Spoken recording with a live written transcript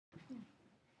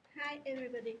Hi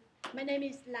everybody, my name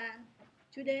is Lan.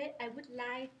 Today I would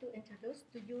like to introduce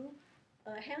to you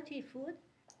a healthy food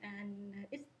and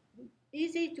it's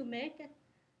easy to make.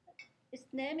 Its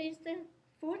name is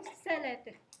fruit salad.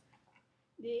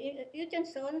 The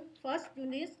utensil first you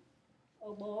need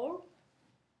a bowl.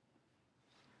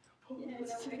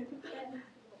 Yes.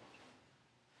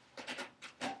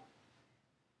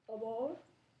 A bowl,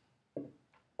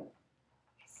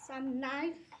 some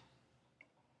knife.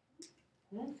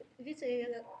 This is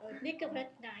a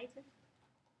decorate knife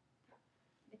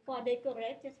for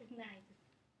decorate this knife.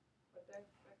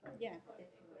 Yeah.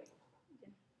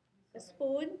 A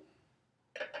spoon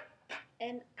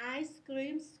and ice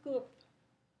cream scoop.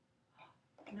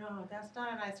 No, that's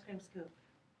not an ice cream scoop.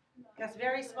 That's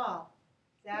very small.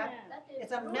 That Yeah.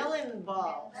 it's a melon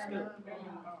ball scoop.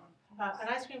 An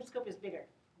ice cream scoop is bigger,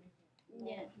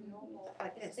 Yeah.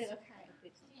 like this. It's a kind of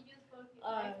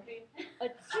it. A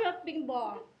chopping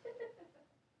board.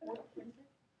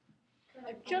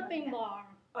 A chopping board.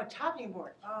 Oh, chopping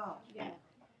board. Oh, Yeah.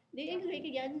 The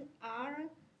ingredients are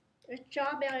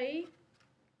strawberry,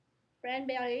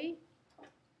 cranberry,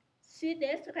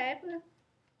 seedless grape,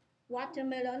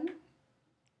 watermelon,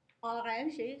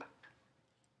 orange,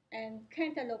 and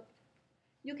cantaloupe.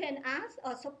 You can add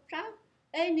or subtract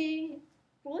any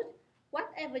fruit,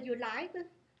 whatever you like,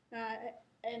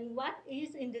 and what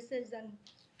is in the season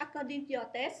according to your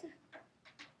taste.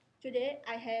 Today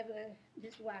I have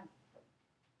this one.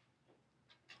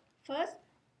 First,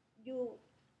 you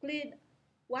clean,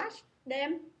 wash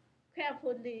them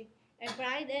carefully and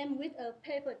dry them with a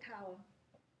paper towel.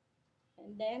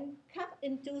 And then cut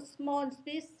into small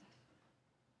pieces.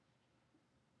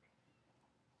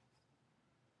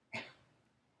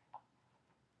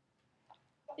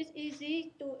 It's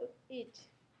easy to eat.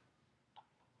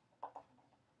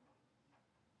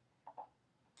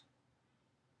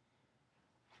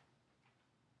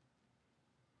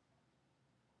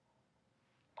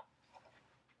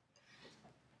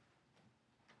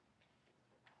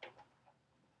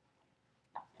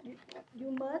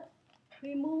 You must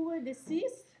remove the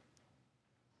seeds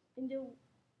in the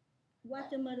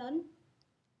watermelon.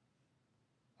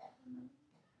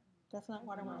 that's not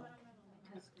watermelon.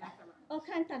 Oh,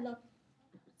 cantaloupe.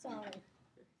 Sorry.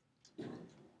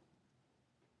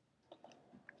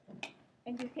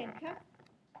 And you can cut.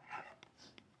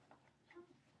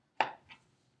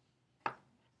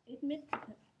 It makes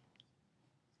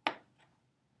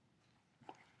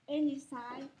any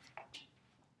size.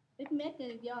 It makes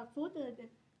your food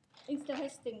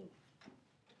interesting.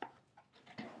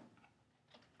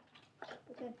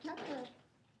 You can cut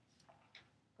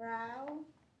round,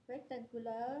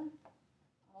 rectangular,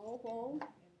 oval,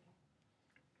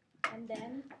 and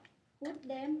then put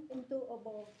them into a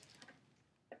bowl.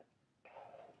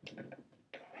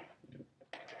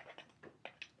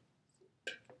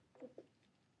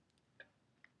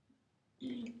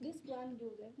 This one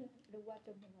you get the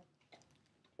watermelon.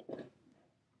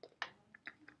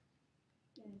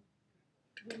 And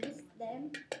you mix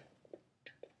them.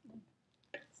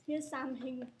 Here's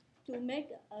something to make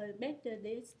a better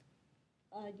dish.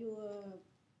 You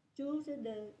choose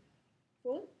the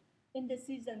fruit in the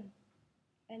season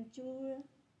and choose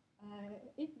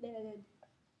it the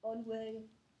own way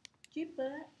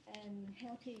cheaper and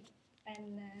healthy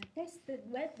and tasted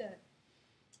better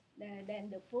than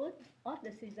the food of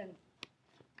the season.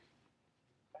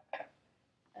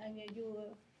 And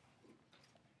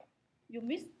you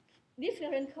mix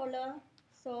different color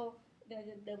so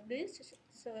the dish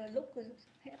look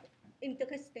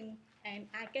interesting and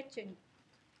eye-catching.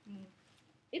 Mm.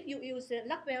 If you use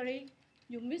blackberry,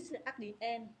 you mix at the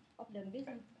end of the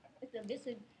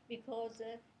mixing because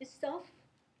it's soft.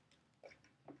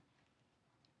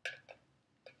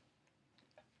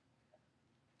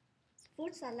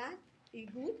 Fruit salad is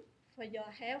good for your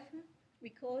health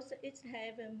because it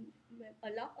has a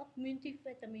lot of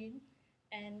multivitamin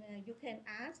and you can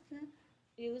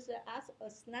use as a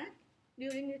snack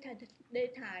during the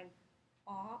daytime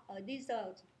or a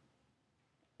dessert.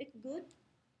 It's good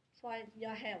for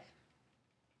your health.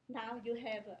 Now you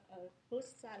have a fruit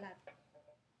salad.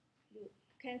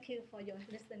 Thank you for your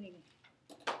listening.